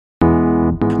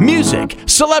music,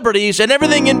 celebrities, and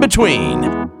everything in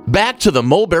between. Back to the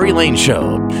Mulberry Lane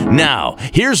Show. Now,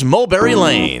 here's Mulberry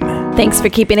Lane. Thanks for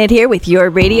keeping it here with your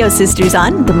radio sisters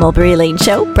on The Mulberry Lane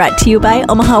Show, brought to you by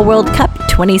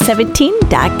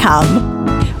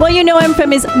OmahaWorldCup2017.com. Well, you know him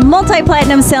from his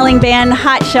multi-platinum selling band,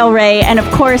 Hot Chelle, and of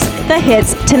course, the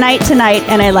hits Tonight,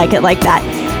 and I Like It Like That.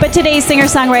 But today's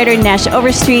singer-songwriter Nash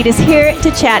Overstreet is here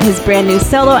to chat his brand new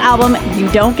solo album, You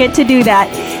Don't Get to Do That.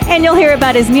 And you'll hear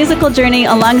about his musical journey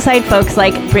alongside folks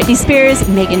like Britney Spears,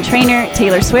 Meghan Trainor,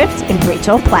 Taylor Swift, and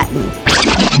Rachel Platten.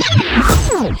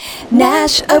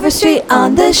 Nash Overstreet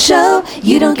on the show.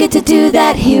 You don't get to do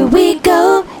that. Here we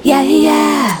go. Yeah,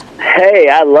 yeah. Hey,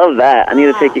 I love that. I need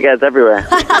to take you guys everywhere.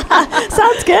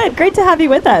 Sounds good. Great to have you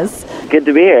with us. Good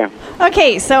to be here.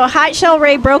 Okay, so Hot Chelle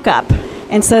broke up.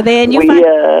 And so then you we find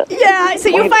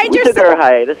yourself... took our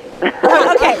hiatus.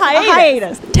 Okay,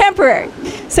 hiatus. Temporary.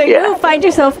 So you find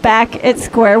yourself back at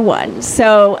square one.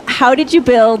 So how did you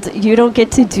build You Don't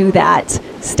Get to Do That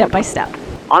step by step?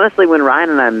 Honestly, when Ryan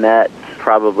and I met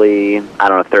probably,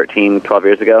 13, 12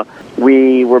 years ago,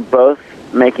 we were both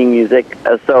making music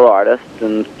as solo artists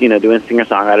and, doing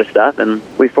singer-songwriter stuff. And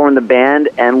we formed the band,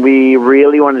 and we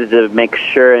really wanted to make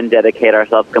sure and dedicate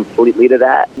ourselves completely to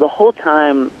that. The whole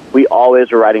time, we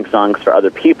always were writing songs for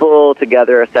other people,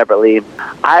 together or separately.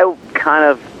 I kind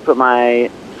of put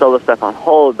my solo stuff on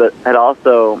hold, but had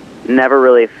also never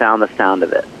really found the sound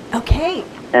of it. Okay.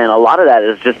 And a lot of that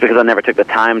is just because I never took the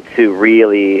time to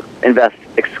really invest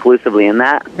exclusively in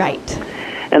that. Right.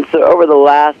 And so over the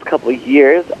last couple of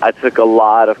years, I took a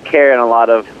lot of care and a lot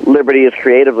of liberties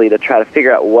creatively to try to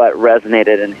figure out what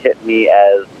resonated and hit me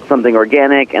as something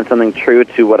organic and something true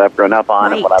to what I've grown up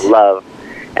on and what I love.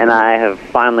 And I have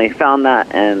finally found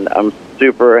that, and I'm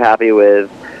super happy with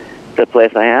the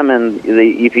place I am and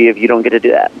the EP of You Don't Get to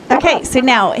Do That. Okay, so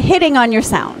now hitting on your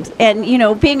sound and,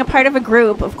 being a part of a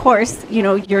group, of course,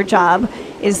 your job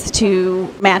is to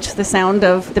match the sound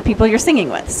of the people you're singing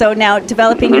with. So now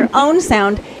developing your own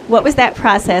sound, what was that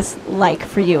process like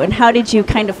for you? And how did you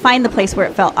kind of find the place where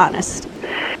it felt honest?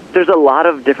 There's a lot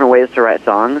of different ways to write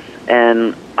songs,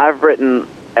 and I've written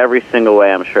every single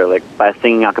way, I'm sure, like by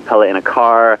singing a cappella in a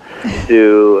car,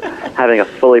 to having a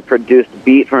fully produced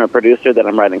beat from a producer that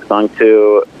I'm writing a song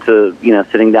to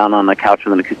sitting down on the couch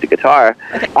with an acoustic guitar.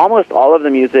 Okay. Almost all of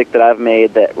the music that I've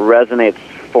made that resonates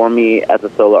for me as a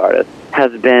solo artist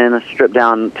has been stripped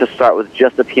down to start with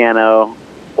just a piano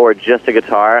or just a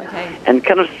guitar and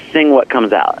kind of sing what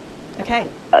comes out. Okay.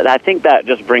 I think that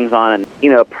just brings on,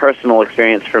 a personal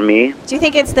experience for me. Do you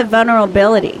think it's the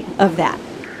vulnerability of that?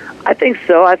 I think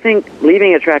so. I think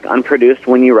leaving a track unproduced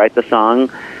when you write the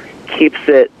song keeps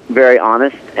it very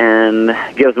honest and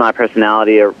gives my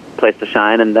personality a place to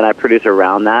shine, and then I produce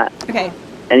around that. Okay.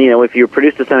 And, if you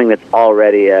produce something that's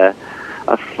already a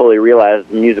fully realized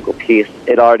musical piece,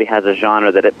 it already has a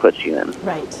genre that it puts you in.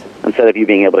 Right. Instead of you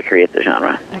being able to create the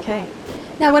genre. Okay.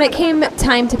 Now, when it came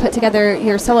time to put together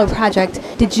your solo project,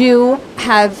 did you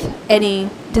have any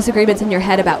disagreements in your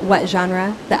head about what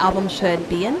genre the album should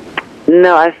be in?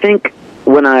 No, I think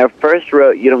when I first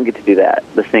wrote You Don't Get to Do That,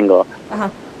 the single,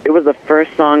 it was the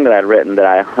first song that I'd written that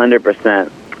I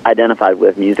 100% identified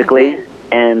with musically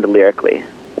and lyrically,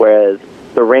 whereas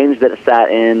the range that it sat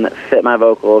in fit my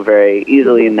vocal very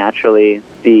easily and naturally.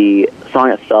 The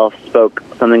song itself spoke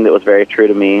something that was very true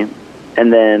to me.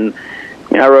 And then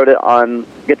I wrote it on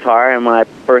guitar, and when I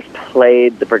first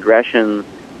played the progression,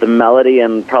 the melody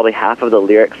and probably half of the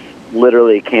lyrics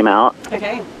literally came out.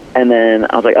 Okay. And then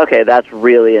I was like, okay, that's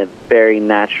really a very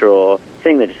natural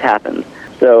thing that just happened.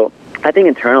 So I think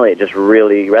internally it just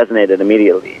really resonated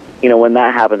immediately. When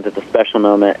that happens, it's a special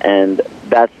moment, and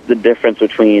that's the difference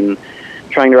between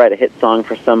trying to write a hit song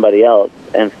for somebody else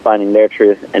and finding their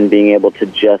truth and being able to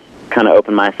just kind of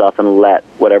open myself and let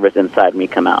whatever's inside me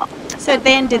come out. So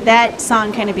then did that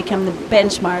song kind of become the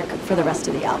benchmark for the rest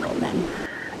of the album then?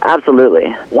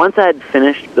 Absolutely. Once I'd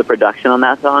finished the production on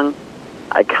that song,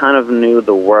 I kind of knew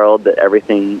the world that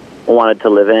everything wanted to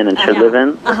live in and should live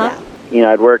in.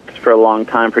 I'd worked for a long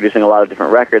time producing a lot of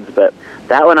different records, but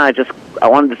that one I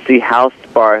wanted to see how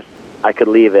sparse I could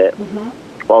leave it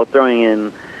while throwing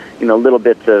in, little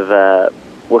bits of,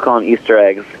 we'll call them Easter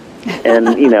eggs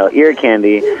and, ear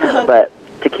candy, but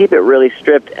to keep it really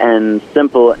stripped and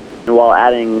simple while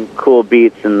adding cool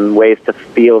beats and ways to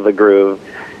feel the groove,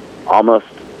 almost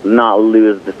not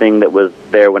lose the thing that was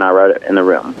there when I wrote it in the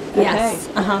room. Yes.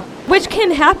 Which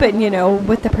can happen,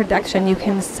 with the production. You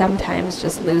can sometimes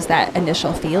just lose that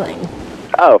initial feeling.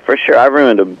 Oh, for sure. I've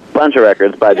ruined a bunch of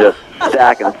records by just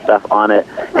stacking stuff on it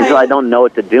until I don't know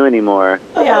what to do anymore.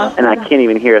 And I can't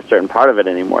even hear a certain part of it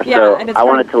anymore. So I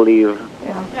wanted to leave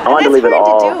I wanted to leave it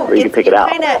all where you can pick it out.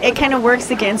 It kind of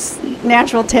works against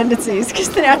natural tendencies, because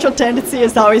the natural tendency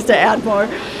is always to add more.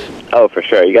 Oh, for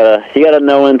sure. You gotta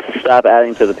know when to stop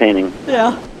adding to the painting.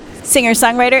 Yeah.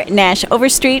 Singer-songwriter Nash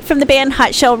Overstreet from the band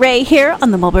Hot Shell Ray here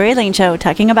on the Mulberry Lane Show,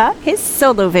 talking about his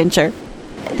solo venture.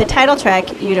 The title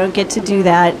track, You Don't Get to Do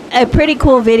That, a pretty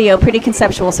cool video, pretty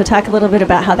conceptual, so talk a little bit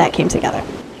about how that came together.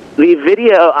 The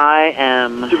video I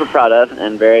am super proud of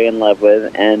and very in love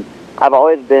with, and I've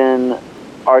always been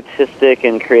artistic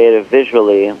and creative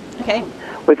visually. Okay.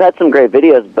 We've had some great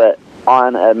videos, but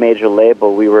on a major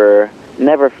label, we were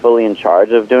never fully in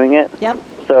charge of doing it. Yep.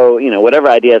 So, whatever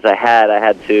ideas I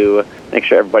had to make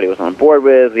sure everybody was on board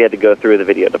with. We had to go through the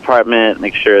video department,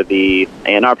 make sure the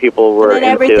A&R people were into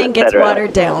it, everything gets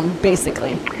watered down,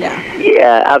 basically. Yeah.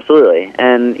 Yeah, absolutely.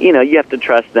 And, you have to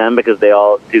trust them because they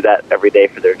all do that every day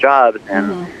for their jobs.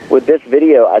 And with this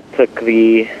video, I took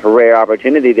the rare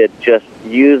opportunity to just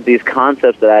use these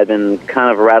concepts that I'd been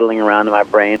kind of rattling around in my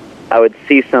brain. I would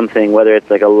see something, whether it's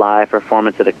like a live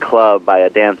performance at a club by a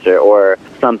dancer or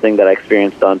something that I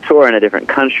experienced on tour in a different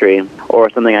country or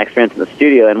something I experienced in the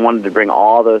studio, and wanted to bring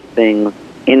all those things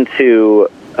into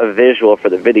a visual for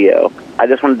the video. I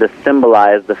just wanted to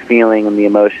symbolize the feeling and the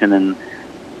emotion and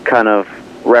kind of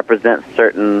represent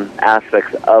certain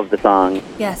aspects of the song.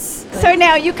 Yes. So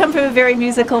now you come from a very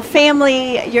musical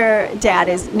family. Your dad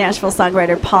is Nashville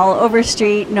songwriter Paul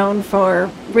Overstreet, known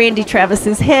for Randy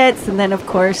Travis's hits, and then of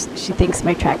course She Thinks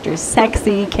My Tractor's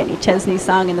Sexy, Kenny Chesney's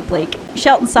song, and the Blake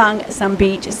Shelton song Some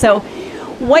Beach. So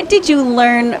what did you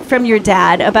learn from your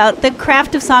dad about the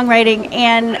craft of songwriting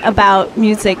and about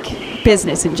music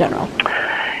business in general?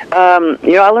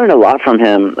 I learned a lot from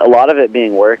him, a lot of it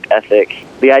being work ethic.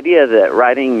 The idea that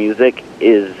writing music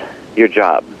is your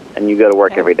job, and you go to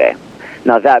work every day.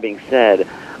 Now, that being said,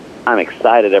 I'm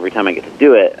excited every time I get to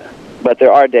do it, but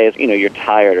there are days, you're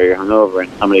tired or you're hungover,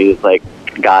 and somebody's,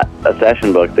 got a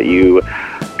session book that you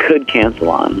could cancel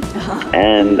on.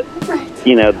 And,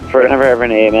 Forever Ever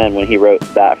and Amen, when he wrote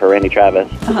that for Randy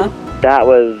Travis, that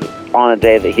was on a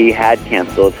day that he had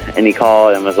canceled, and he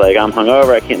called and was like, I'm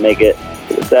hungover, I can't make it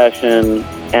to the session.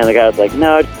 And the guy was like,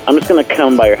 no, I'm just going to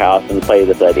come by your house and play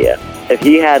this idea. If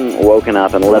he hadn't woken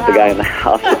up and let the guy in the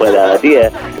house play that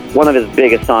idea, one of his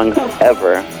biggest songs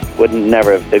ever would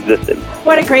never have existed.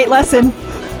 What a great lesson.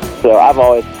 So I've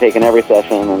always taken every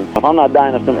session, and if I'm not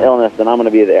dying of some illness, then I'm going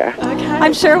to be there. Okay.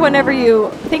 I'm sure whenever you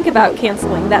think about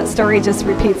canceling, that story just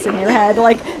repeats in your head.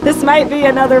 Like, this might be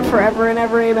another Forever and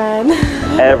Ever Amen.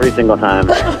 Every single time.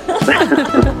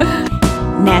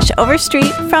 Nash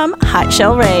Overstreet from Hot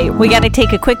Shell Ray. We got to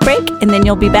take a quick break, and then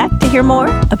you'll be back to hear more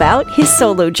about his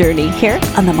solo journey here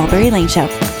on the Mulberry Lane Show.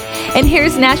 And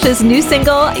here's Nash's new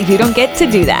single, You Don't Get to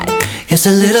Do That. It's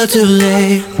a little too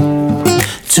late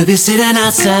to be sitting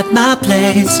outside my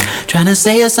place, trying to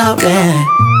say it's alright.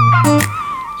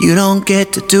 You don't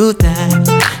get to do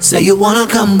that. Say you wanna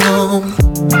come home,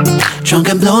 drunk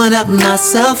and blowing up my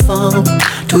cell phone.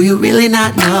 Do you really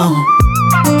not know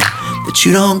that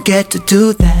you don't get to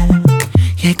do that?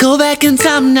 Can't go back in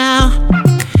time now,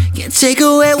 can't take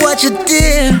away what you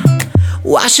did.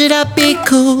 Why should I be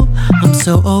cool? I'm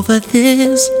so over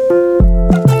this.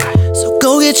 So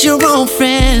go get your own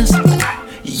friends.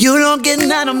 You don't get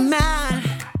none of mine.